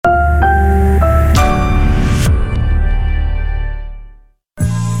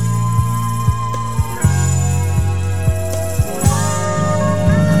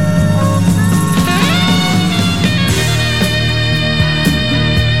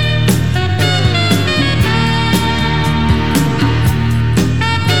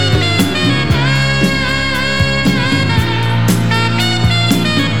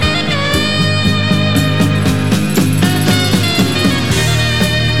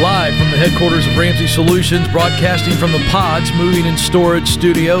Live from the headquarters of Ramsey Solutions, broadcasting from the Pods Moving and Storage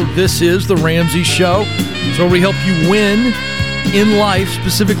Studio, this is The Ramsey Show. It's where we help you win in life,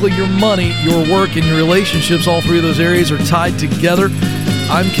 specifically your money, your work, and your relationships. All three of those areas are tied together.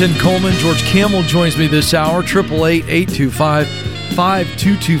 I'm Ken Coleman. George Campbell joins me this hour,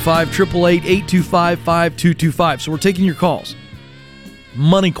 888-825-5225, 888-825-5225. So we're taking your calls.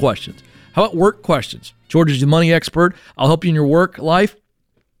 Money questions. How about work questions? George is the money expert. I'll help you in your work life.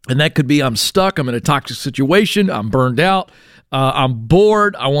 And that could be I'm stuck, I'm in a toxic situation, I'm burned out, I'm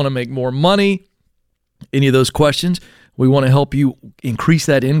bored, I want to make more money. Any of those questions, we want to help you increase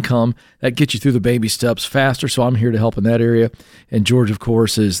that income. That gets you through the baby steps faster, so I'm here to help in that area. And George, of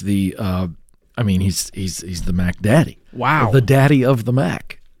course, is the, he's the Mac daddy. Wow. The daddy of the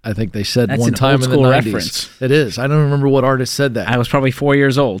Mac. I think they said That's one time in the 90s. Reference. It is. I don't remember what artist said that. I was probably 4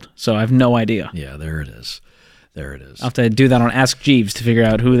 years old, so I have no idea. Yeah, there it is. There it is. I'll have to do that on Ask Jeeves to figure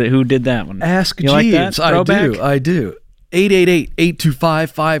out who did that one. Ask you Jeeves. Like that? I do.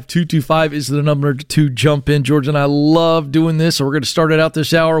 888-825-5225 is the number to jump in. George and I love doing this, so we're going to start it out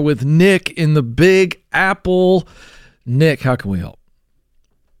this hour with Nick in the Big Apple. Nick, how can we help?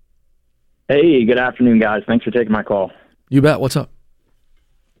 Hey, good afternoon, guys. Thanks for taking my call. You bet. What's up?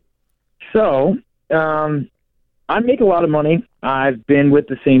 So, I make a lot of money. I've been with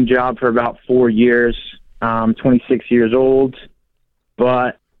the same job for about 4 years. I'm 26 years old,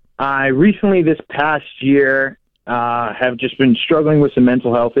 but I recently, this past year, have just been struggling with some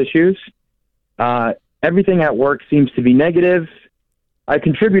mental health issues. Everything at work seems to be negative. I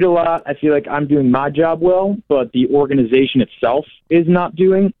contribute a lot. I feel like I'm doing my job well, but the organization itself is not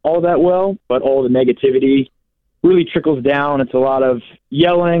doing all that well, but all the negativity really trickles down. It's a lot of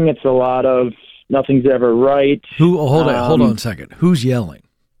yelling. It's a lot of nothing's ever right. Hold on a second. Who's yelling?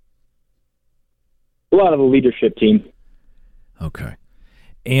 A lot of the leadership team. Okay.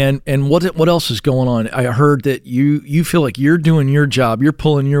 And what else is going on? I heard that you feel like you're doing your job, you're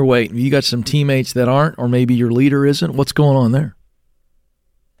pulling your weight, and you got some teammates that aren't, or maybe your leader isn't. What's going on there?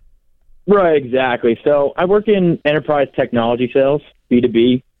 Right, exactly. So I work in enterprise technology sales,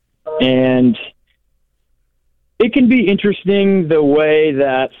 B2B, and it can be interesting the way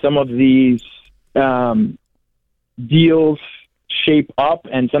that some of these deals shape up,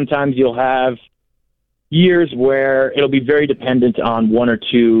 and sometimes you'll have years where it'll be very dependent on one or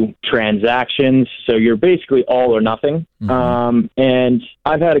two transactions. So you're basically all or nothing. Mm-hmm. And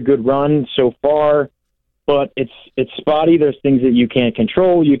I've had a good run so far, but it's spotty. There's things that you can't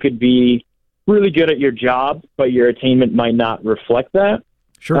control. You could be really good at your job, but your attainment might not reflect that.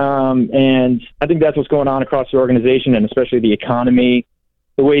 Sure. And I think that's what's going on across the organization, and especially the economy,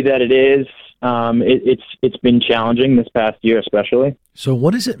 the way that it is. It's been challenging this past year, especially. So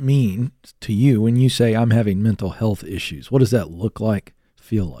what does it mean to you when you say I'm having mental health issues? What does that look like,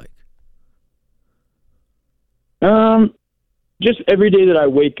 feel like? Just every day that I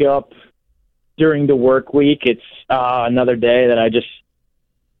wake up during the work week, it's another day that I just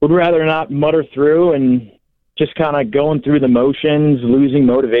would rather not mutter through, and just kind of going through the motions, losing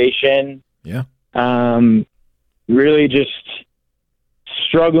motivation. Yeah. Really just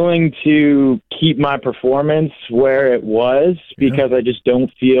struggling to keep my performance where it was because I just don't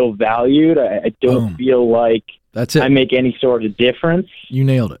feel valued. I don't feel like that's it. I make any sort of difference. You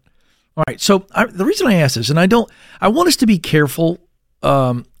nailed it. All right. So the reason I ask this, and I want us to be careful.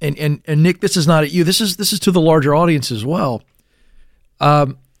 And Nick, this is not at you. This is to the larger audience as well. I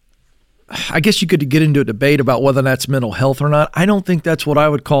guess you could get into a debate about whether that's mental health or not. I don't think that's what I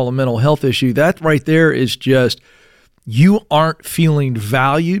would call a mental health issue. That right there is just you aren't feeling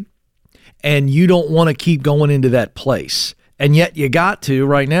valued, and you don't want to keep going into that place. And yet you got to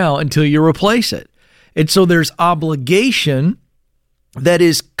right now until you replace it. And so there's obligation that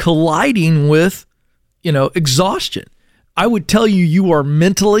is colliding with, exhaustion. I would tell you are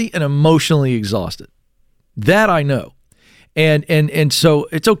mentally and emotionally exhausted. That I know. And so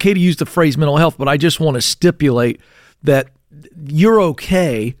it's okay to use the phrase mental health, but I just want to stipulate that you're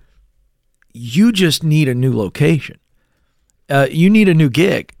okay. You just need a new location. You need a new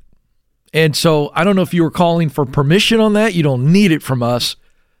gig. And so I don't know if you were calling for permission on that. You don't need it from us.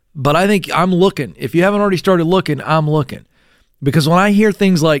 But I think I'm looking. If you haven't already started looking, I'm looking. Because when I hear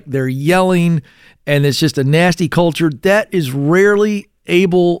things like they're yelling and it's just a nasty culture, that is rarely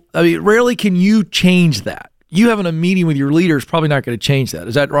can you change that. You having a meeting with your leader is probably not going to change that.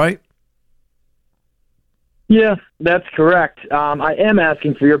 Is that right? Yeah, that's correct. I am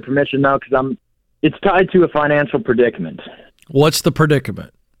asking for your permission, though, because it's tied to a financial predicament. What's the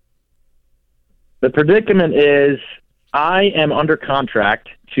predicament? The predicament is I am under contract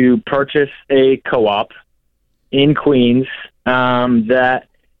to purchase a co-op in Queens that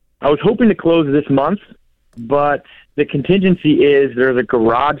I was hoping to close this month, but the contingency is there's a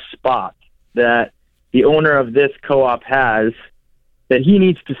garage spot that the owner of this co-op has that he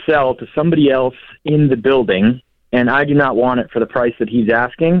needs to sell to somebody else in the building, and I do not want it for the price that he's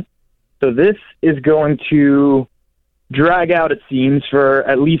asking. So this is going to drag out, it seems, for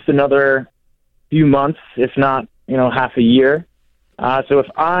at least another few months, if not, half a year. So if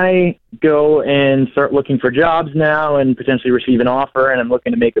I go and start looking for jobs now and potentially receive an offer and I'm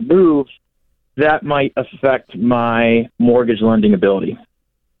looking to make a move, that might affect my mortgage lending ability.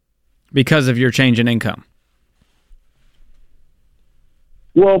 Because of your change in income?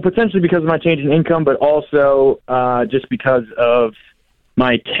 Well, potentially because of my change in income, but also just because of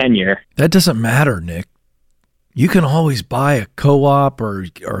my tenure. That doesn't matter, Nick. You can always buy a co-op or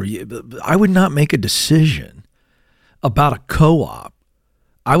I would not make a decision about a co-op.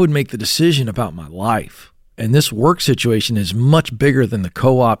 I would make the decision about my life. And this work situation is much bigger than the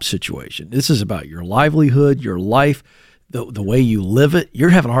co-op situation. This is about your livelihood, your life, the way you live it. You're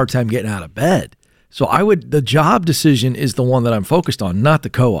having a hard time getting out of bed. So the job decision is the one that I'm focused on, not the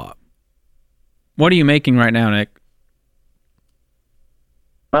co-op. What are you making right now, Nick?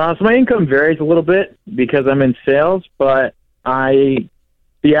 So my income varies a little bit because I'm in sales, but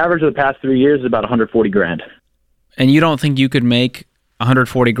the average of the past 3 years is about $140,000. And you don't think you could make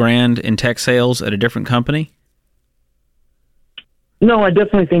 $140,000 in tech sales at a different company? No, I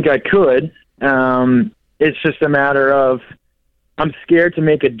definitely think I could. It's just a matter of I'm scared to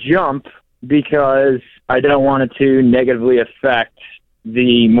make a jump because I don't want it to negatively affect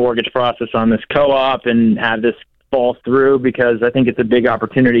the mortgage process on this co-op and have this fall through, because I think it's a big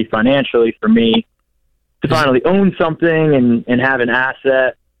opportunity financially for me to finally own something and have an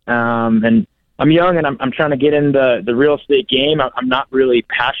asset. And I'm young and I'm trying to get in the real estate game. I'm not really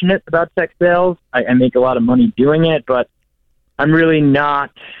passionate about tech sales. I make a lot of money doing it, but I'm really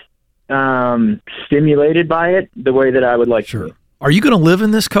not stimulated by it the way that I would like to. Are you going to live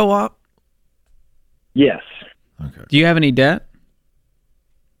in this co-op? Yes. Okay. Do you have any debt?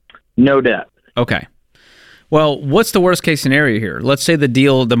 No debt. Okay. Well, what's the worst case scenario here? Let's say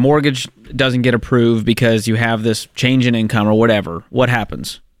the mortgage doesn't get approved because you have this change in income or whatever. What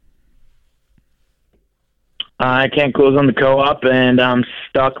happens? I can't close on the co-op, and I'm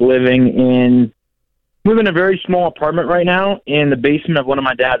stuck living in a very small apartment right now in the basement of one of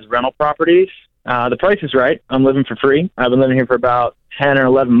my dad's rental properties. The price is right. I'm living for free. I've been living here for about 10 or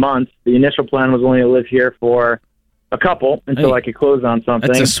 11 months. The initial plan was only to live here for a couple until I could close on something.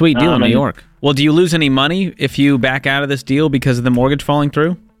 That's a sweet deal in New York. Well, do you lose any money if you back out of this deal because of the mortgage falling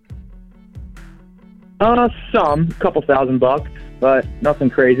through? A couple $1,000, but nothing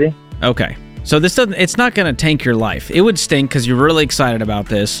crazy. Okay. So it's not going to tank your life. It would stink because you're really excited about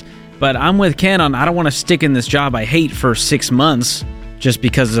this, but I'm with Ken on I don't want to stick in this job I hate for 6 months just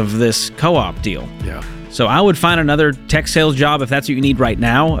because of this co-op deal. Yeah. So I would find another tech sales job if that's what you need right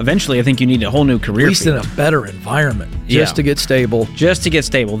now. Eventually, I think you need a whole new career. At least in a better environment, just to get stable. Just to get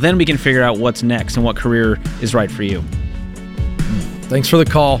stable. Then we can figure out what's next and what career is right for you. Thanks for the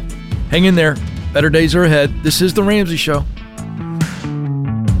call. Hang in there. Better days are ahead. This is The Ramsey Show.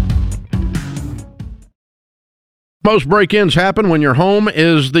 Most break-ins happen when your home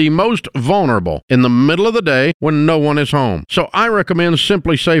is the most vulnerable, in the middle of the day when no one is home. So I recommend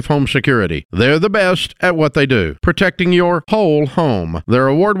Simply Safe Home Security. They're the best at what they do, protecting your whole home. Their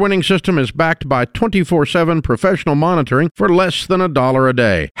award-winning system is backed by 24/7 professional monitoring for less than $1 a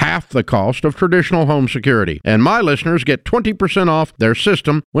day, half the cost of traditional home security. And my listeners get 20% off their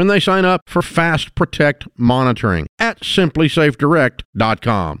system when they sign up for Fast Protect monitoring at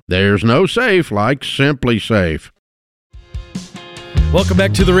simplysafedirect.com. There's no safe like Simply Safe. Welcome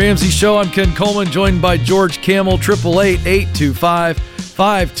back to The Ramsey Show. I'm Ken Coleman, joined by George Camel.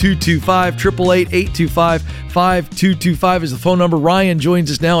 888-825-5225. 888-825-5225 is the phone number. Ryan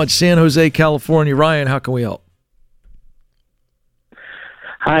joins us now in San Jose, California. Ryan, how can we help?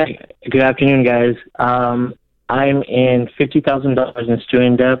 Hi. Good afternoon, guys. I'm in $50,000 in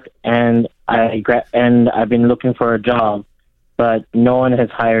student debt, and I've been looking for a job, but no one has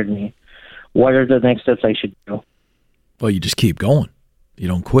hired me. What are the next steps I should do? Well, you just keep going. You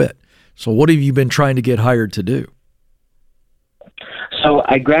don't quit. So what have you been trying to get hired to do? So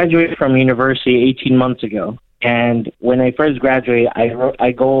I graduated from university 18 months ago. And when I first graduated,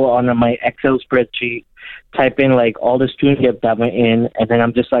 I go on my Excel spreadsheet, type in like all the student debt that I'm in, and then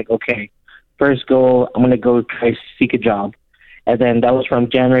I'm just like, okay, first goal, I'm going to go try to seek a job. And then that was from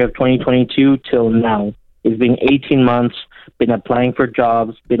January of 2022 till now. It's been 18 months, been applying for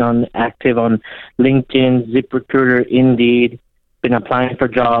jobs, been active on LinkedIn, ZipRecruiter, Indeed, been applying for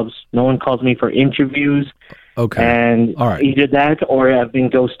jobs. No one calls me for interviews. Okay. And All right. either that or I've been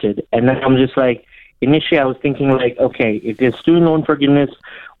ghosted. And then I'm just like, initially I was thinking like, okay, if the student loan forgiveness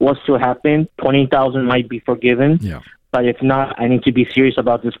was to happen, $20,000 might be forgiven. Yeah. But if not, I need to be serious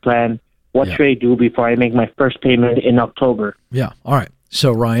about this plan. What should I do before I make my first payment in October? Yeah. All right.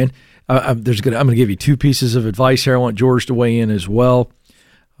 So Ryan, I'm going to give you two pieces of advice here. I want George to weigh in as well.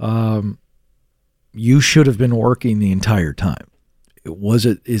 You should have been working the entire time.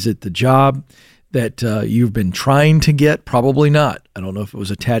 Is it the job that you've been trying to get? Probably not. I don't know if it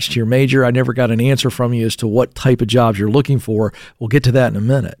was attached to your major. I never got an answer from you as to what type of jobs you're looking for. We'll get to that in a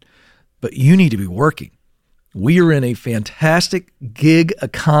minute. But you need to be working. We are in a fantastic gig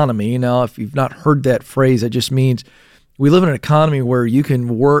economy. Now, if you've not heard that phrase, that just means we live in an economy where you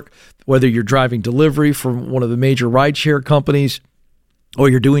can work, whether you're driving delivery for one of the major rideshare companies, or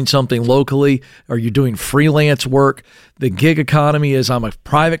you're doing something locally, or you're doing freelance work. The gig economy is I'm a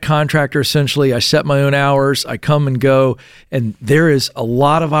private contractor, essentially. I set my own hours. I come and go. And there is a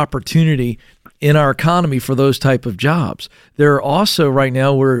lot of opportunity in our economy for those type of jobs. There are also right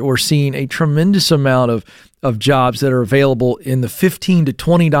now, we're seeing a tremendous amount of jobs that are available in the $15 to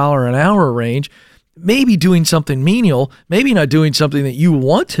 $20 an hour range, maybe doing something menial, maybe not doing something that you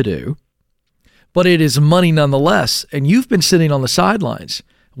want to do, but it is money nonetheless. And you've been sitting on the sidelines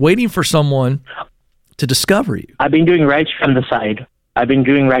waiting for someone to discover you. I've been doing rideshare on the side.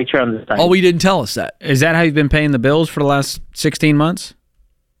 Oh, we didn't tell us that. Is that how you've been paying the bills for the last 16 months?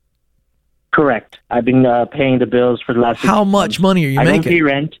 Correct. I've been paying the bills for the last 16 How much months. money are you I making? don't pay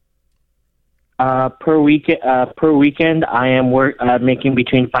rent. Per weekend, I am making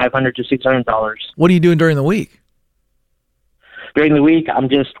between $500 to $600. What are you doing during the week? During the week, I'm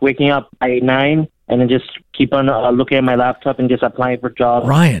just waking up at 9 and then just keep on looking at my laptop and just applying for jobs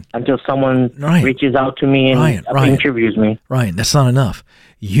until someone reaches out to me and interviews me. Ryan, that's not enough.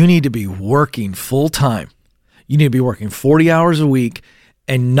 You need to be working full time. You need to be working 40 hours a week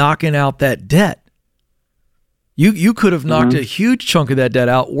and knocking out that debt. You could have knocked a huge chunk of that debt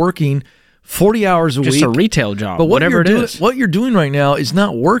out working 40 hours a week. Just a retail job, but whatever it is. What you're doing right now is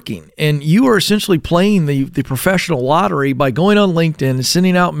not working. And you are essentially playing the professional lottery by going on LinkedIn and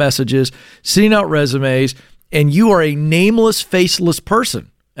sending out messages, sending out resumes, and you are a nameless, faceless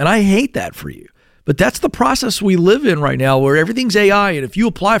person. And I hate that for you. But that's the process we live in right now, where everything's AI. And if you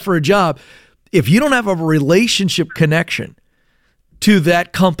apply for a job, if you don't have a relationship connection to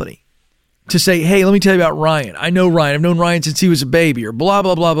that company, to say, hey, let me tell you about Ryan. I know Ryan. I've known Ryan since he was a baby, or blah,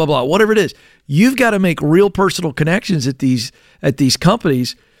 blah, blah, blah, blah, whatever it is. You've got to make real personal connections at these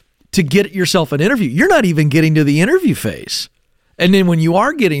companies to get yourself an interview. You're not even getting to the interview phase. And then when you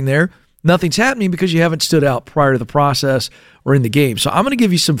are getting there, nothing's happening because you haven't stood out prior to the process or in the game. So I'm going to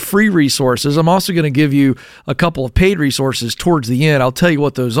give you some free resources. I'm also going to give you a couple of paid resources towards the end. I'll tell you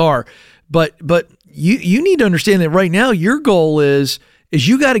what those are. But you need to understand that right now your goal is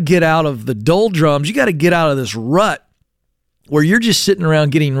you got to get out of the doldrums. You got to get out of this rut where you're just sitting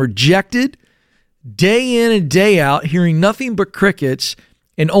around getting rejected day in and day out, hearing nothing but crickets,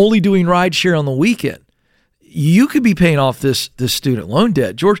 and only doing rideshare on the weekend. You could be paying off this student loan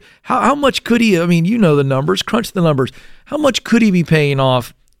debt. George, how much could he, I mean, you know the numbers, crunch the numbers. How much could he be paying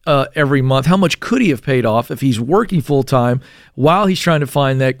off every month? How much could he have paid off if he's working full time while he's trying to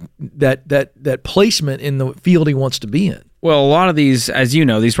find that placement in the field he wants to be in? Well, a lot of these, as you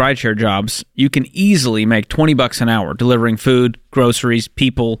know, these rideshare jobs, you can easily make $20 an hour delivering food, groceries,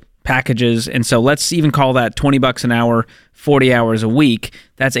 people, packages. And so let's even call that $20 an hour, 40 hours a week.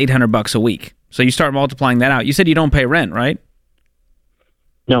 That's $800 a week. So you start multiplying that out. You said you don't pay rent, right?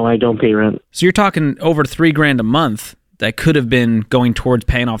 No, I don't pay rent. So you're talking over $3,000 a month that could have been going towards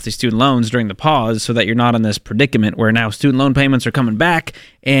paying off these student loans during the pause, so that you're not in this predicament where now student loan payments are coming back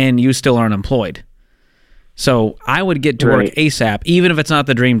and you still are unemployed. So I would get to work ASAP, even if it's not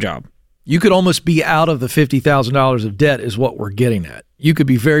the dream job. You could almost be out of the $50,000 of debt is what we're getting at. You could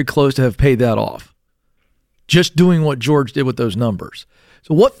be very close to have paid that off. Just doing what George did with those numbers.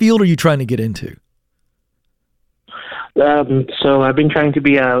 So what field are you trying to get into? So I've been trying to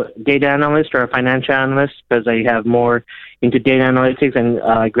be a data analyst or a financial analyst because I have more into data analytics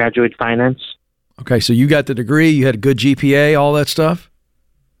and graduate finance. Okay, so you got the degree, you had a good GPA, all that stuff?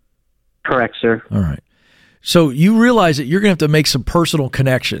 Correct, sir. All right. So you realize that you're going to have to make some personal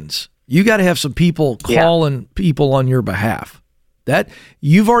connections. You got to have some people calling people on your behalf. That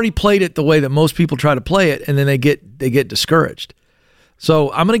you've already played it the way that most people try to play it, and then they get discouraged.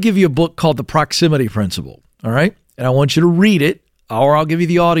 So I'm going to give you a book called The Proximity Principle, all right? And I want you to read it, or I'll give you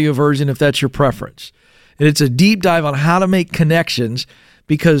the audio version if that's your preference. And it's a deep dive on how to make connections,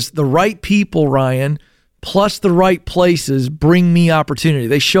 because the right people, Ryan, plus the right places bring me opportunity.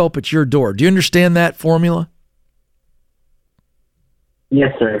 They show up at your door. Do you understand that formula?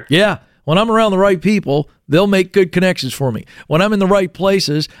 Yes, sir. Yeah. When I'm around the right people, they'll make good connections for me. When I'm in the right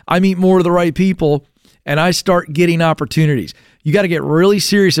places, I meet more of the right people and I start getting opportunities. You got to get really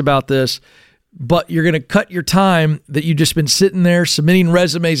serious about this, but you're going to cut your time that you've just been sitting there submitting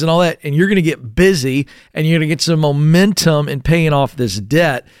resumes and all that, and you're going to get busy and you're going to get some momentum in paying off this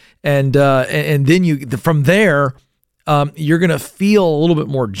debt. And then from there, you're going to feel a little bit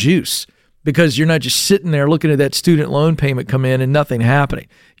more juice, because you're not just sitting there looking at that student loan payment come in and nothing happening.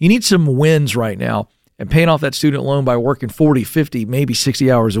 You need some wins right now, and paying off that student loan by working 40, 50, maybe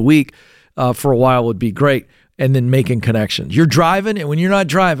 60 hours a week for a while would be great, and then making connections. You're driving, and when you're not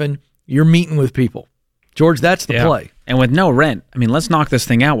driving, you're meeting with people. George, that's the play. And with no rent, I mean, let's knock this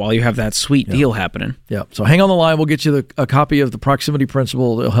thing out while you have that sweet deal happening. Yeah. So hang on the line. We'll get you a copy of the Proximity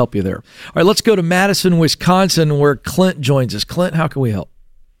Principle. It'll help you there. All right, let's go to Madison, Wisconsin, where Clint joins us. Clint, how can we help?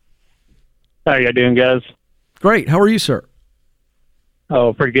 How you doing, guys? Great. How are you, sir?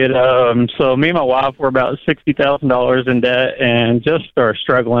 Oh, pretty good. So me and my wife were about $60,000 in debt and just are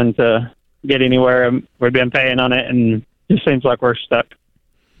struggling to get anywhere. We've been paying on it, and it just seems like we're stuck.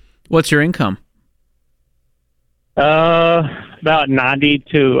 What's your income? About 90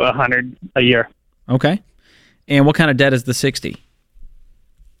 to 100 a year. Okay. And what kind of debt is the 60?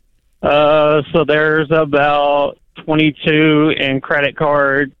 So there's about 22 in credit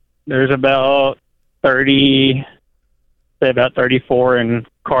card. There's about 30, say about 34 in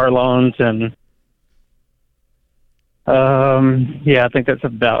car loans, and I think that's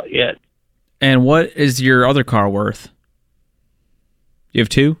about it. And what is your other car worth? You have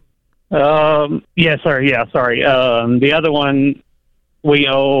two? Yes, sir. Yeah, sorry. The other one we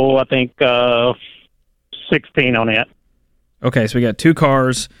owe, I think, 16 on it. Okay, so we got two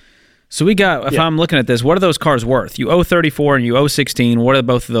cars. So we got, if I'm looking at this, what are those cars worth? You owe 34 and you owe 16. What are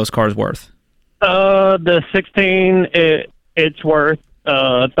both of those cars worth? The 16, it's worth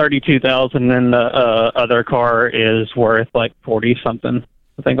 $32,000, and the other car is worth like 40 something.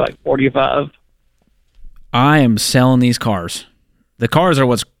 I think like 45. I am selling these cars. The cars are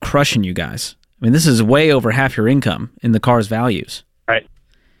what's crushing you guys. I mean, this is way over half your income in the car's values. Right.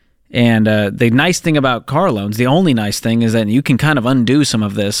 And the nice thing about car loans, the only nice thing, is that you can kind of undo some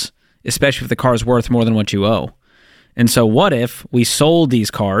of this, especially if the car's worth more than what you owe. And so what if we sold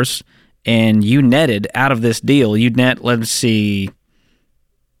these cars and you netted out of this deal, you'd net, let's see,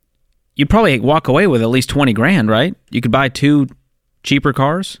 you'd probably walk away with at least 20 grand, right? You could buy two cheaper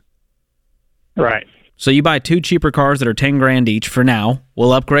cars. Right. So you buy two cheaper cars that are 10 grand each for now.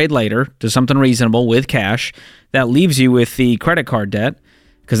 We'll upgrade later to something reasonable with cash. That leaves you with the credit card debt,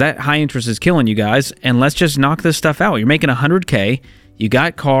 because that high interest is killing you guys. And let's just knock this stuff out. You're making $100K. You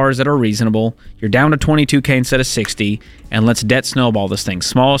got cars that are reasonable. You're down to $22K instead of $60, and let's debt snowball this thing.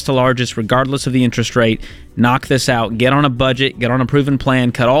 Smallest to largest, regardless of the interest rate. Knock this out. Get on a budget. Get on a proven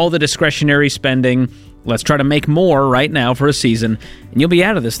plan. Cut all the discretionary spending. Let's try to make more right now for a season, and you'll be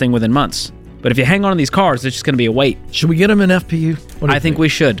out of this thing within months. But if you hang on to these cars, it's just going to be a wait. Should we get them an FPU? I think we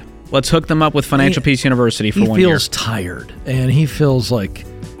should. Let's hook them up with Financial Peace University for 1 year. He feels tired, and he feels like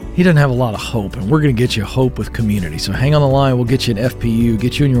he doesn't have a lot of hope, and we're going to get you hope with community. So hang on the line. We'll get you an FPU,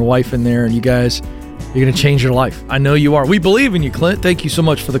 get you and your wife in there, and you guys, you're going to change your life. I know you are. We believe in you, Clint. Thank you so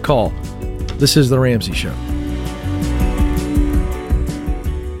much for the call. This is The Ramsey Show.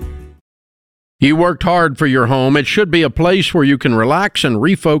 You worked hard for your home. It should be a place where you can relax and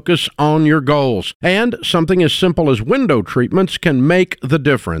refocus on your goals. And something as simple as window treatments can make the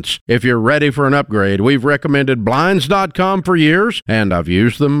difference. If you're ready for an upgrade, we've recommended Blinds.com for years, and I've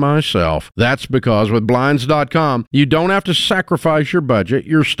used them myself. That's because with Blinds.com, you don't have to sacrifice your budget,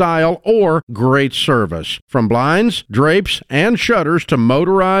 your style, or great service. From blinds, drapes, and shutters to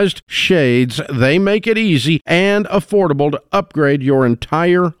motorized shades, they make it easy and affordable to upgrade your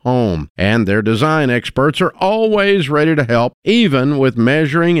entire home. And their design experts are always ready to help, even with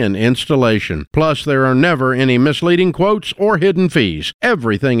measuring and installation. Plus, there are never any misleading quotes or hidden fees.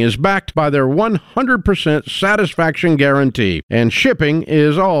 Everything is backed by their 100% satisfaction guarantee, and shipping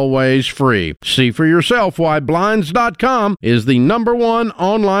is always free. See for yourself why Blinds.com is the #1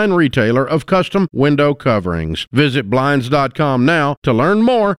 online retailer of custom window coverings. Visit Blinds.com now to learn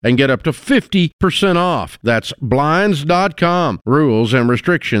more and get up to 50% off. That's Blinds.com. Rules and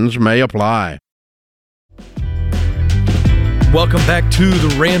restrictions may apply. Welcome back to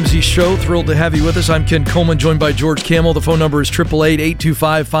The Ramsey Show. Thrilled to have you with us. I'm Ken Coleman, joined by George Kamel. The phone number is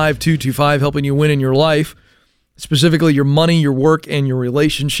 888-825-5225, helping you win in your life, specifically your money, your work, and your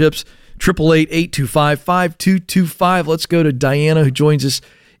relationships. 888-825-5225. Let's go to Diana, who joins us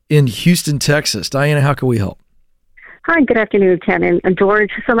in Houston, Texas. Diana, how can we help? Hi, good afternoon, Ken and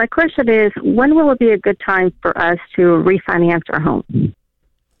George. So my question is, when will it be a good time for us to refinance our home?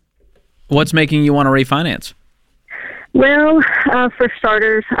 What's making you want to refinance? Well, for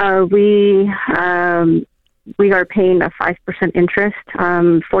starters, we are paying a 5% interest,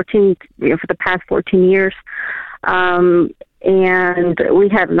 14 for the past 14 years, and we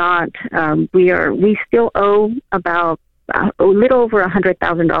have not. We still owe about a little over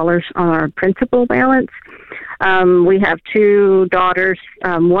 $100,000 on our principal balance. We have two daughters.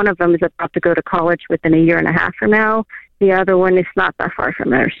 One of them is about to go to college within a year and a half from now. The other one is not that far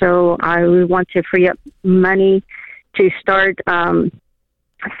from there. So we want to free up money to start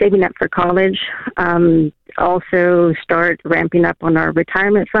saving up for college, also start ramping up on our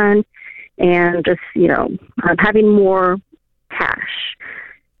retirement fund, and just, having more cash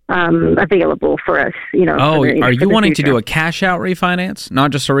available for us, Oh, are you wanting to future. do a cash out refinance,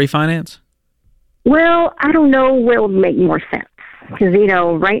 not just a refinance? Well, I don't know what would make more sense. Because,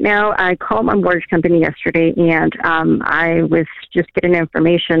 right now I called my mortgage company yesterday, and I was just getting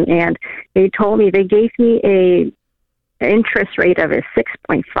information, and they told me, they gave me a interest rate of a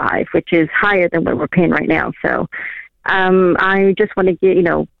 6.5, which is higher than what we're paying right now. So I just want to get,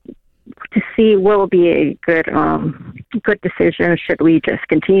 to see what will be a good decision. Should we just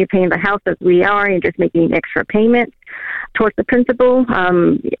continue paying the house as we are and just making an extra payment towards the principal,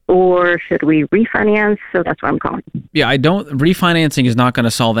 or should we refinance? So that's why I'm calling. Yeah, refinancing is not going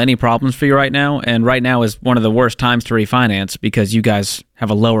to solve any problems for you right now, and right now is one of the worst times to refinance because you guys have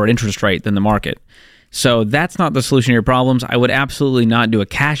a lower interest rate than the market. So that's not the solution to your problems. I would absolutely not do a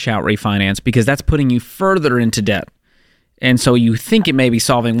cash out refinance because that's putting you further into debt. And so you think it may be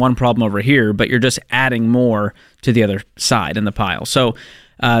solving one problem over here, but you're just adding more to the other side in the pile. So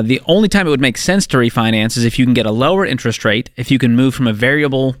the only time it would make sense to refinance is if you can get a lower interest rate, if you can move from a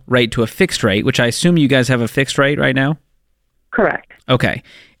variable rate to a fixed rate, which I assume you guys have a fixed rate right now? Correct. Okay.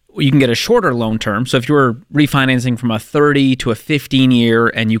 You can get a shorter loan term. So if you were refinancing from a 30 to a 15-year,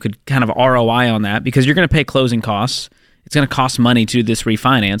 and you could kind of ROI on that because you're going to pay closing costs. It's going to cost money to do this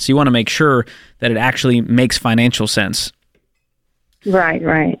refinance. You want to make sure that it actually makes financial sense.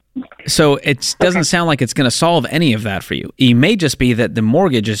 Right. So it doesn't sound like it's going to solve any of that for you. It may just be that the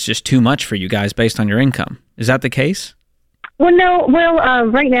mortgage is just too much for you guys based on your income. Is that the case? Well, no. Well,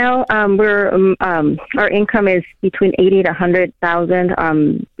 right now we're our income is between 80 to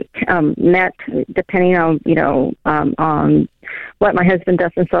 100,000 net, depending on on what my husband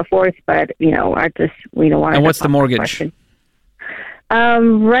does and so forth. But I just wanted. And what's the mortgage?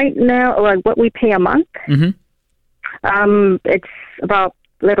 Right now, like what we pay a month. Mm-hmm. It's about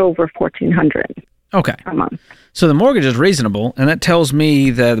a little over $1,400. Okay. A month. So the mortgage is reasonable, and that tells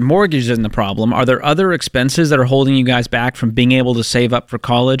me that the mortgage isn't the problem. Are there other expenses that are holding you guys back from being able to save up for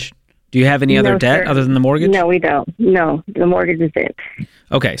college? Do you have any other debt other than the mortgage? No, we don't. No, the mortgage is it.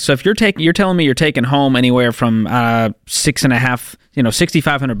 Okay, so if you're telling me you're taking home anywhere from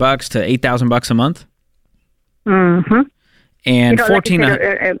 $6,500 to $8,000 a month. Mm-hmm. And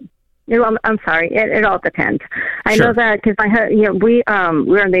I'm sorry. It all depends. I Sure. know that because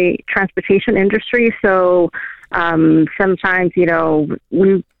we're in the transportation industry, so sometimes there are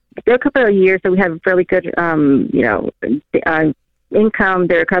a couple of years that we have really good income.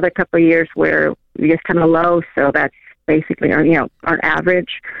 There are a couple of years where we just kind of low, so that's basically our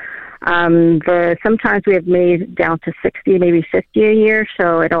average. But sometimes we have made down to 60, maybe 50 a year,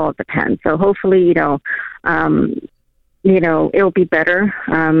 so it all depends. So hopefully, it'll be better.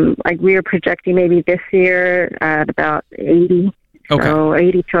 Like we are projecting maybe this year at about 80. Okay. So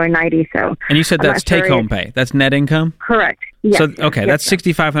 80 to 90. So. And you said that's take-home pay. That's net income? Correct. Yes. So okay, that's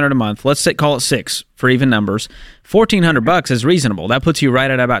 $6,500 a month. Let's call it $6,000 for even numbers. $1,400 is reasonable. That puts you right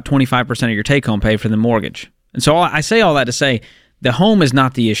at about 25% of your take-home pay for the mortgage. And so I say all that to say the home is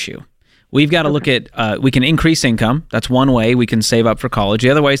not the issue. We've got to look at we can increase income. That's one way we can save up for college.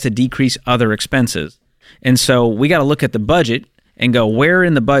 The other way is to decrease other expenses. And so we got to look at the budget and go, where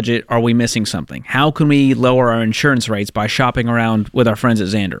in the budget are we missing something? How can we lower our insurance rates by shopping around with our friends at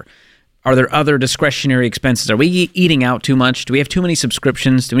Xander? Are there other discretionary expenses? Are we eating out too much? Do we have too many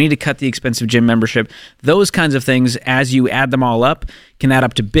subscriptions? Do we need to cut the expensive gym membership? Those kinds of things, as you add them all up, can add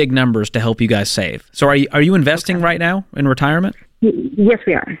up to big numbers to help you guys save. So are you investing right now in retirement? Yes,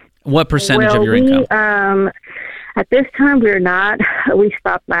 we are. What percentage of your income? At this time, we're not. We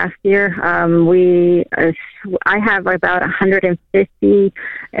stopped last year. I have about 150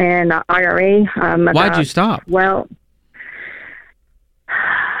 in IRA. Why'd you stop? Well,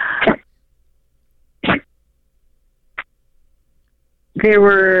 there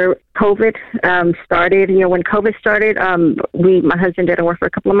were COVID started. When COVID started, my husband didn't work for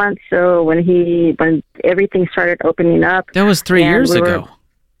a couple of months. So when everything started opening up, that was 3 years ago.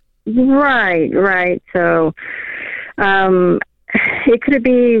 Right. So, it could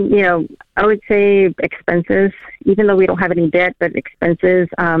be, I would say expenses, even though we don't have any debt, but expenses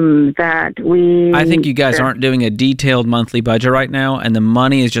that we... I think you guys aren't doing a detailed monthly budget right now, and the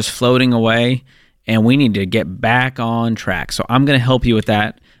money is just floating away, and we need to get back on track. So I'm going to help you with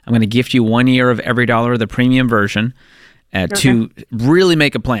that. I'm going to gift you 1 year of Every Dollar, the premium version, to really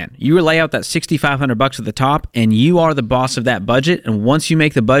make a plan. You lay out that $6,500 at the top, and you are the boss of that budget. And once you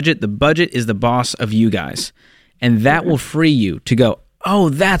make the budget is the boss of you guys. And that will free you to go, oh,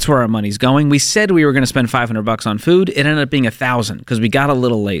 that's where our money's going. We said we were going to spend $500 on food. It ended up being $1,000 because we got a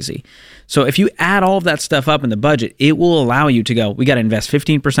little lazy. So if you add all of that stuff up in the budget, it will allow you to go, we got to invest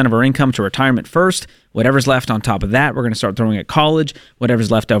 15% of our income to retirement first. Whatever's left on top of that, we're going to start throwing at college.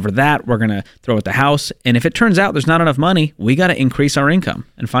 Whatever's left over that, we're going to throw at the house. And if it turns out there's not enough money, we got to increase our income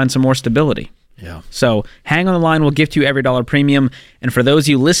and find some more stability. Yeah. So hang on the line. We'll gift you Every Dollar Premium. And for those of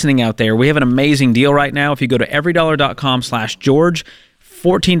you listening out there, we have an amazing deal right now. If you go to everydollar.com/George,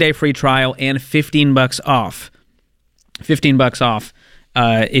 14-day free trial and $15 off. $15 off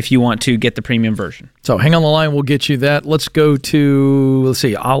if you want to get the premium version. So hang on the line. We'll get you that. Let's go to,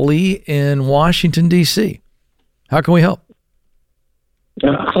 Ali in Washington, D.C. How can we help?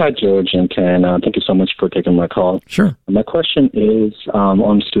 Hi, George and Ken. Thank you so much for taking my call. Sure. My question is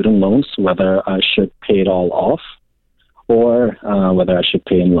on student loans, whether I should pay it all off or whether I should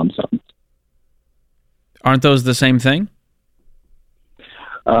pay in lump sum. Aren't those the same thing?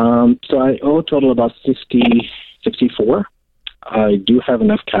 So I owe a total about $64. I do have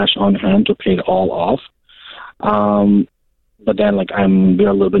enough cash on hand to pay it all off. But then, we're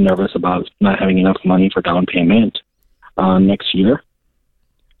a little bit nervous about not having enough money for down payment next year.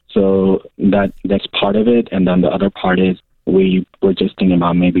 So that's part of it. And then the other part is we were just thinking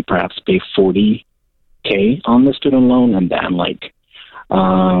about maybe perhaps pay $40K on the student loan and then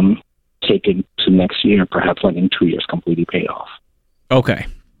take it to next year, perhaps in 2 years completely paid off. Okay.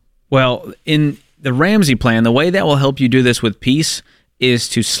 Well, in the Ramsey plan, the way that will help you do this with peace is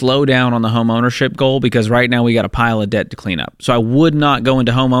to slow down on the home ownership goal, because right now we got a pile of debt to clean up. So I would not go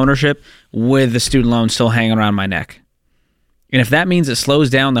into home ownership with the student loan still hanging around my neck. And if that means it slows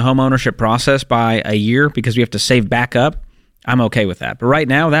down the home ownership process by a year because we have to save back up, I'm okay with that. But right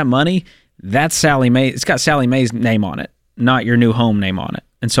now, that money, that's Sally Mae. It's got Sally Mae's name on it, not your new home name on it.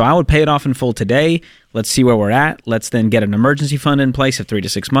 And so I would pay it off in full today. Let's see where we're at. Let's then get an emergency fund in place of 3 to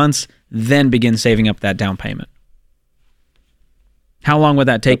 6 months, then begin saving up that down payment. How long would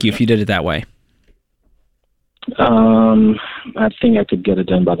that take you if you did it that way? I think I could get it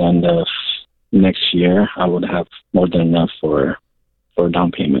done by the end of next year. I would have more than enough for a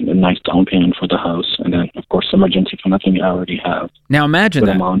down payment, a nice down payment for the house, and then of course emergency fund. I think I already have. Now imagine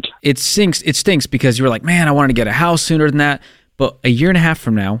that amount. It stinks because you were like, man, I wanted to get a house sooner than that. But a year and a half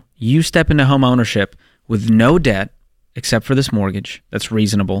from now, you step into home ownership with no debt except for this mortgage. That's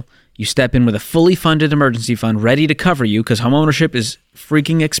reasonable. You step in with a fully funded emergency fund ready to cover you because home ownership is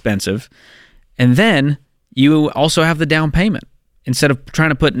freaking expensive. And then you also have the down payment instead of trying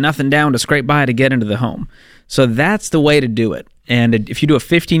to put nothing down to scrape by to get into the home. So that's the way to do it. And if you do a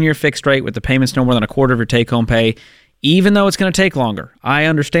 15-year fixed rate with the payments no more than a quarter of your take-home pay, even though it's going to take longer, I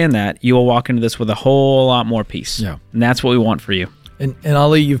understand that, you will walk into this with a whole lot more peace. Yeah. And that's what we want for you. And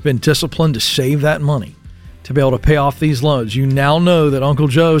Ali, you've been disciplined to save that money to be able to pay off these loans. You now know that Uncle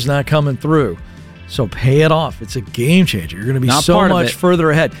Joe's not coming through. So pay it off. It's a game changer. You're going to be Not so part of much it.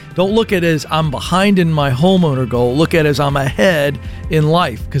 further ahead. Don't look at it as I'm behind in my homeowner goal. Look at it as I'm ahead in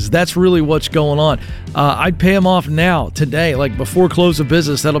life, because that's really what's going on. I'd pay them off now, today, before close of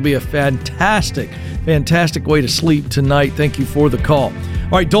business. That'll be a fantastic way to sleep tonight. Thank you for the call.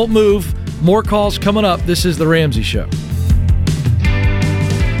 All right, don't move. More calls coming up. This is The Ramsey Show.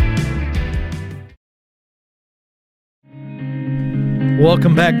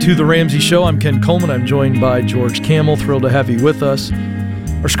 Welcome back to The Ramsey Show. I'm Ken Coleman. I'm joined by George Kamel. Thrilled to have you with us.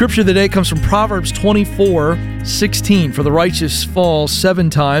 Our scripture of the day comes from Proverbs 24:16. For the righteous falls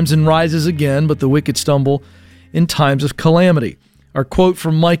 7 times and rises again, but the wicked stumble in times of calamity. Our quote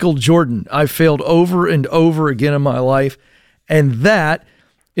from Michael Jordan: I've failed over and over again in my life, and that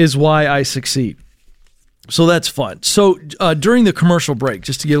is why I succeed. So that's fun. So during the commercial break,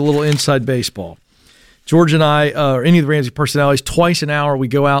 just to get a little inside baseball, George and I, or any of the Ramsey personalities, twice an hour we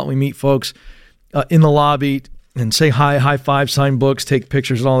go out and we meet folks in the lobby and say hi, high five, sign books, take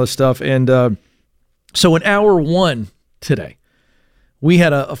pictures and all this stuff. And so in hour 1 today, we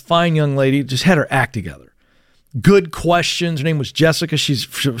had a fine young lady, just had her act together. Good questions. Her name was Jessica. She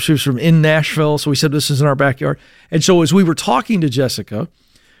was from in Nashville, so we said this is in our backyard. And so as we were talking to Jessica,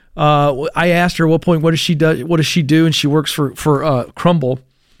 I asked her at what point, what does she do? And she works for Crumble.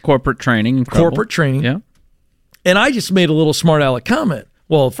 Corporate training. Corporate training. Yeah. And I just made a little smart aleck comment.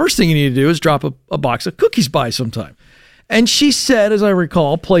 Well, first thing you need to do is drop a box of cookies by sometime. And she said, as I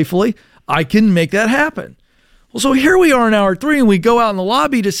recall, playfully, I can make that happen. Well, so here we are in hour 3, and we go out in the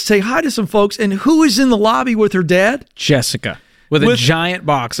lobby to say hi to some folks. And who is in the lobby with her dad? Jessica. With a giant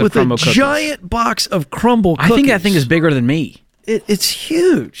box of Crumble cookies. With a giant box of Crumble cookies. I think that thing is bigger than me. It's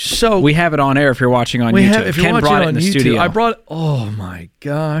huge. So we have it on air if you're watching on YouTube. If you're Ken watching brought it on in the YouTube, studio. I brought it. Oh, my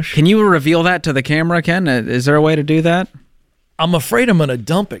gosh. Can you reveal that to the camera, Ken? Is there a way to do that? I'm afraid I'm going to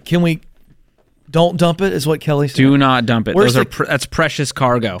dump it. Can we... Don't dump it, is what Kelly said. Do not dump it. That's precious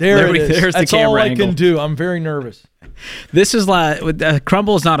cargo. There it is. There's That's the camera all I angle. can do. I'm very nervous. This is like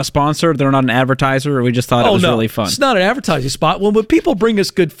Crumble is not a sponsor. They're not an advertiser. We just thought it was really fun. It's not an advertising spot. Well, when people bring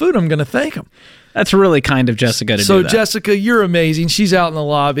us good food, I'm going to thank them. That's really kind of Jessica to do So, that. Jessica, you're amazing. She's out in the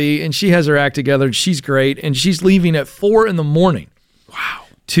lobby, and she has her act together, and she's great. And she's leaving at 4 in the morning. Wow.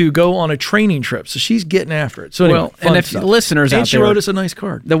 To go on a training trip. So she's getting after it. So anyway, and if stuff. listeners and out she there, wrote us a nice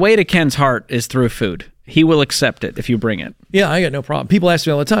card. The way to Ken's heart is through food. He will accept it if you bring it. Yeah, I got no problem. People ask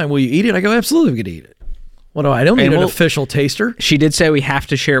me all the time, will you eat it? I go, absolutely, we could eat it. What do I don't need an official taster. She did say we have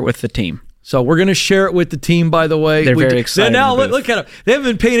to share it with the team. So we're going to share it with the team, by the way. They're very excited. Now look at them. They haven't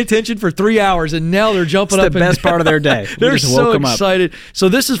been paying attention for 3 hours, and now they're jumping it's up. The best part of their day. They're so excited. So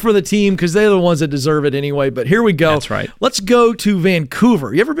this is for the team because they're the ones that deserve it anyway. But here we go. That's right. Let's go to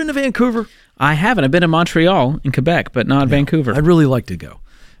Vancouver. You ever been to Vancouver? I haven't. I've been to Montreal in Quebec, but not Vancouver. I'd really like to go.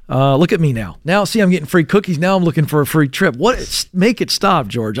 Look at me now. Now, see, I'm getting free cookies. Now I'm looking for a free trip. Make it stop,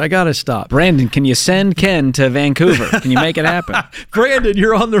 George. I got to stop. Brandon, can you send Ken to Vancouver? Can you make it happen? Brandon,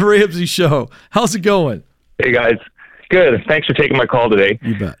 you're on the Ramsey Show. How's it going? Hey, guys. Good. Thanks for taking my call today.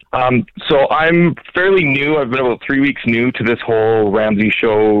 You bet. So I'm fairly new. I've been about 3 weeks new to this whole Ramsey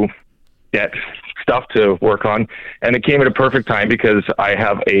Show debt stuff to work on. And it came at a perfect time because I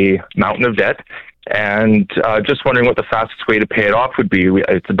have a mountain of debt. And just wondering what the fastest way to pay it off would be.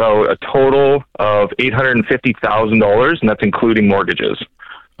 It's about a total of $850,000, and that's including mortgages.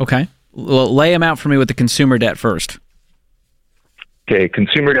 Okay. Well, lay them out for me with the consumer debt first. Okay,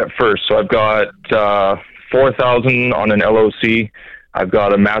 consumer debt first. So I've got $4,000 on an LOC. I've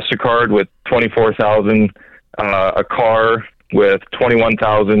got a MasterCard with $24,000, a car with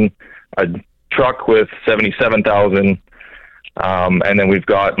 $21,000, a truck with $77,000, and then we've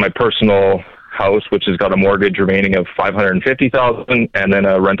got my personal house, which has got a mortgage remaining of $550,000, and then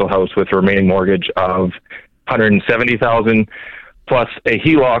a rental house with a remaining mortgage of $170,000, plus a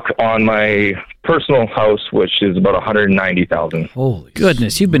HELOC on my personal house, which is about $190,000. Holy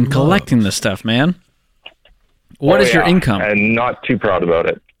goodness! You've been collecting this stuff, man. What is your income? And not too proud about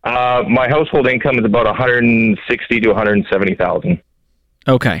it. My household income is about $160,000 to $170,000.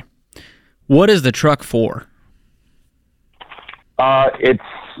 Okay. What is the truck for? It's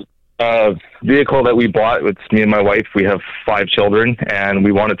a vehicle that we bought. It's me and my wife. We have 5 children, and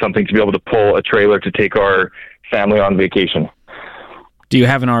we wanted something to be able to pull a trailer to take our family on vacation. Do you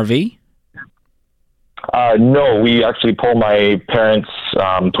have an RV? No, we actually pull my parents'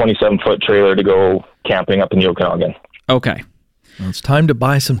 27-foot trailer to go camping up in the Okanagan. Okay. Well, it's time to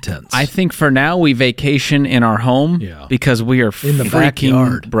buy some tents. I think for now we vacation in our home because we are in the freaking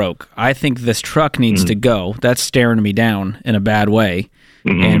backyard. Broke. I think this truck needs to go. That's staring me down in a bad way.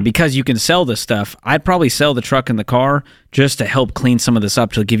 And because you can sell this stuff, I'd probably sell the truck and the car just to help clean some of this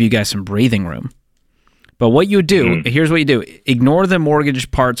up to give you guys some breathing room. But what you do, here's what you do. Ignore the mortgage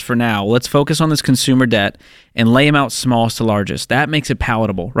parts for now. Let's focus on this consumer debt and lay them out smallest to largest. That makes it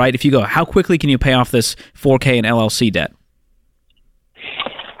palatable, right? If you go, how quickly can you pay off this 4K and LLC debt?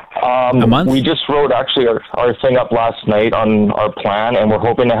 A month? We just wrote actually our thing up last night on our plan, and we're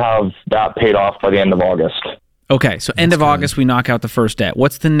hoping to have that paid off by the end of August. Okay, so end of August, we knock out the first debt.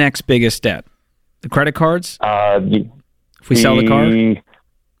 What's the next biggest debt? The credit cards? If we sell the car? The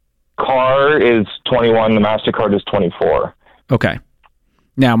car is 21, the MasterCard is 24. Okay.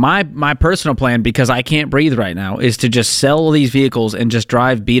 Now, my personal plan, because I can't breathe right now, is to just sell these vehicles and just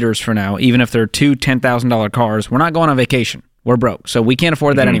drive beaters for now, even if they're two $10,000 cars. We're not going on vacation. We're broke, so we can't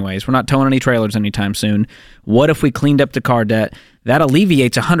afford that anyways. We're not towing any trailers anytime soon. What if we cleaned up the car debt? That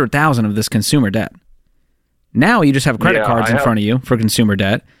alleviates $100,000 of this consumer debt. Now you just have credit cards in front of you for consumer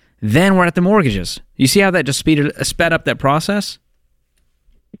debt. Then we're at the mortgages. You see how that just sped up that process?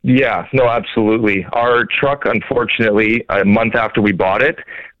 Yeah, no, absolutely. Our truck, unfortunately, a month after we bought it,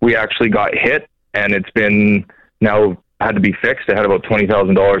 we actually got hit, and it's been now had to be fixed. It had about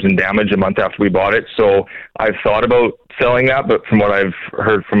 $20,000 in damage a month after we bought it. So I've thought about selling that, but from what I've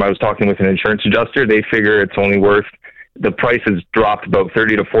heard I was talking with an insurance adjuster, they figure it's only worth, the price has dropped about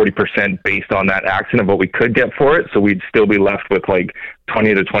 30 to 40% based on that accident of what we could get for it. So we'd still be left with like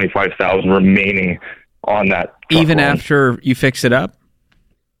 20 to 25,000 remaining on that truck Even loan. after you fix it up?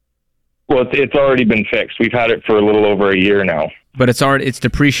 Well, it's already been fixed. We've had it for a little over a year now. But it's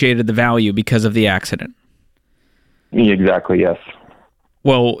depreciated the value because of the accident. Exactly, yes.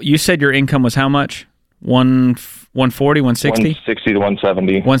 Well, you said your income was how much? 140, 160? 160 to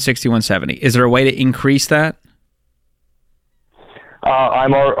 170. 160, 170. Is there a way to increase that?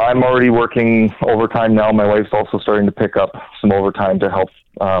 I'm already working overtime now. My wife's also starting to pick up some overtime to help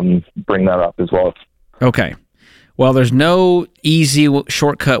bring that up as well. Okay. Well, there's no easy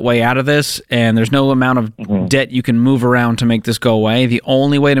shortcut way out of this, and there's no amount of debt you can move around to make this go away. The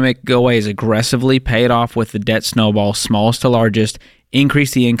only way to make it go away is aggressively pay it off with the debt snowball, smallest to largest,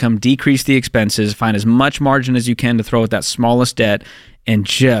 increase the income, decrease the expenses, find as much margin as you can to throw at that smallest debt, and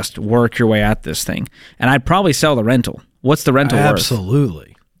just work your way at this thing. And I'd probably sell the rental. What's the rental worth?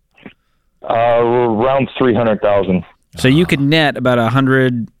 Absolutely. Around 300,000. So you could net about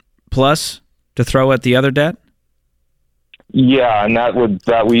 100 plus to throw at the other debt? Yeah, and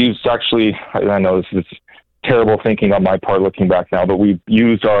that we used actually, I know this is terrible thinking on my part looking back now, but we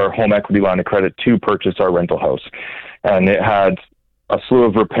used our home equity line of credit to purchase our rental house. And it had a slew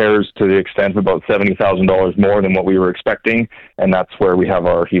of repairs to the extent of about $70,000 more than what we were expecting, and that's where we have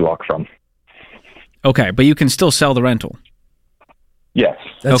our HELOC from. Okay, but you can still sell the rental. Yes.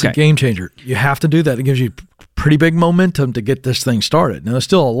 That's a game changer. You have to do that. It gives you pretty big momentum to get this thing started. Now, there's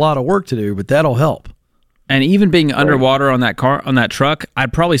still a lot of work to do, but that'll help. And even being underwater on that truck,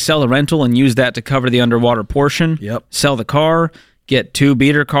 I'd probably sell the rental and use that to cover the underwater portion. Yep. Sell the car, get 2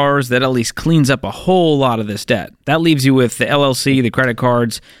 beater cars. That at least cleans up a whole lot of this debt. That leaves you with the LLC, the credit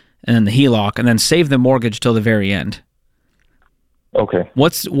cards, and then the HELOC, and then save the mortgage till the very end. Okay.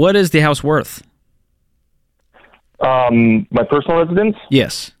 What is the house worth? My personal residence?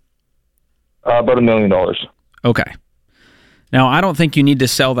 Yes. About $1 million. Okay. Now, I don't think you need to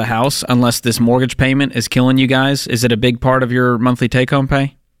sell the house unless this mortgage payment is killing you guys. Is it a big part of your monthly take-home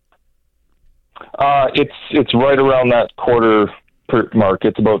pay? It's right around that quarter mark.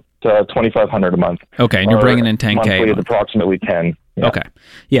 It's about $2,500 a month. Okay, and you're bringing in $10K. Monthly is approximately 10. Yeah. Okay.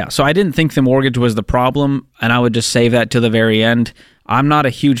 Yeah, so I didn't think the mortgage was the problem, and I would just save that to the very end. I'm not a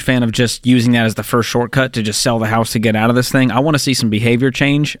huge fan of just using that as the first shortcut to just sell the house to get out of this thing. I want to see some behavior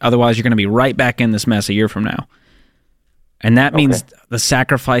change. Otherwise, you're going to be right back in this mess a year from now. And that means the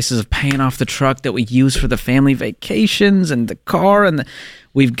sacrifices of paying off the truck that we use for the family vacations and the car, and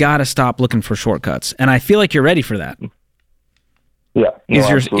we've got to stop looking for shortcuts. And I feel like you're ready for that. Yeah. Is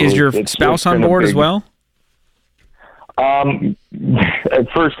your spouse on board as well? At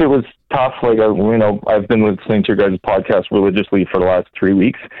first it was tough. Like, I've been listening to your guys' podcast religiously for the last 3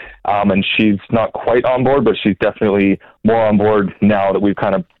 weeks. And she's not quite on board, but she's definitely more on board now that we've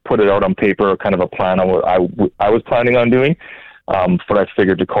kind of put it out on paper, kind of a plan on what I was planning on doing. But I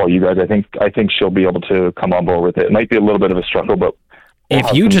figured to call you guys. I think she'll be able to come on board with it. It might be a little bit of a struggle, but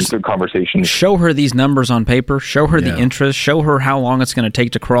if you just good conversations. Show her these numbers on paper, show her the interest, show her how long it's going to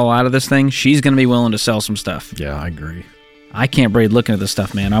take to crawl out of this thing, she's going to be willing to sell some stuff. Yeah, I agree. I can't breathe looking at this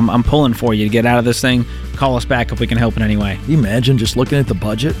stuff, man. I'm pulling for you to get out of this thing. Call us back if we can help in any way. Can you imagine just looking at the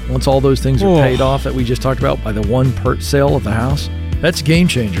budget once all those things are paid off that we just talked about by the one per sale of the house? That's a game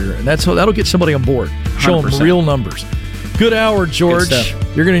changer, and that'll get somebody on board. Show 100%. them real numbers. Good hour, George. Good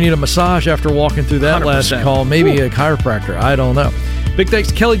stuff. You're going to need a massage after walking through that 100%. last call. Maybe a chiropractor. I don't know. Big thanks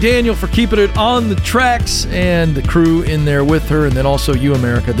to Kelly Daniel for keeping it on the tracks and the crew in there with her, and then also you,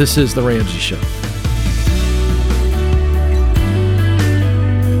 America. This is The Ramsey Show.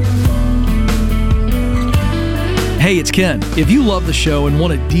 Hey, it's Ken. If you love the show and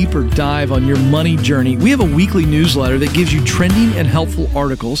want a deeper dive on your money journey, we have a weekly newsletter that gives you trending and helpful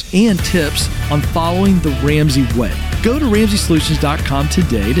articles and tips on following the Ramsey way. Go to RamseySolutions.com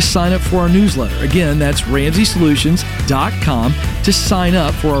today to sign up for our newsletter. Again, that's RamseySolutions.com to sign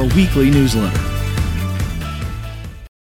up for our weekly newsletter.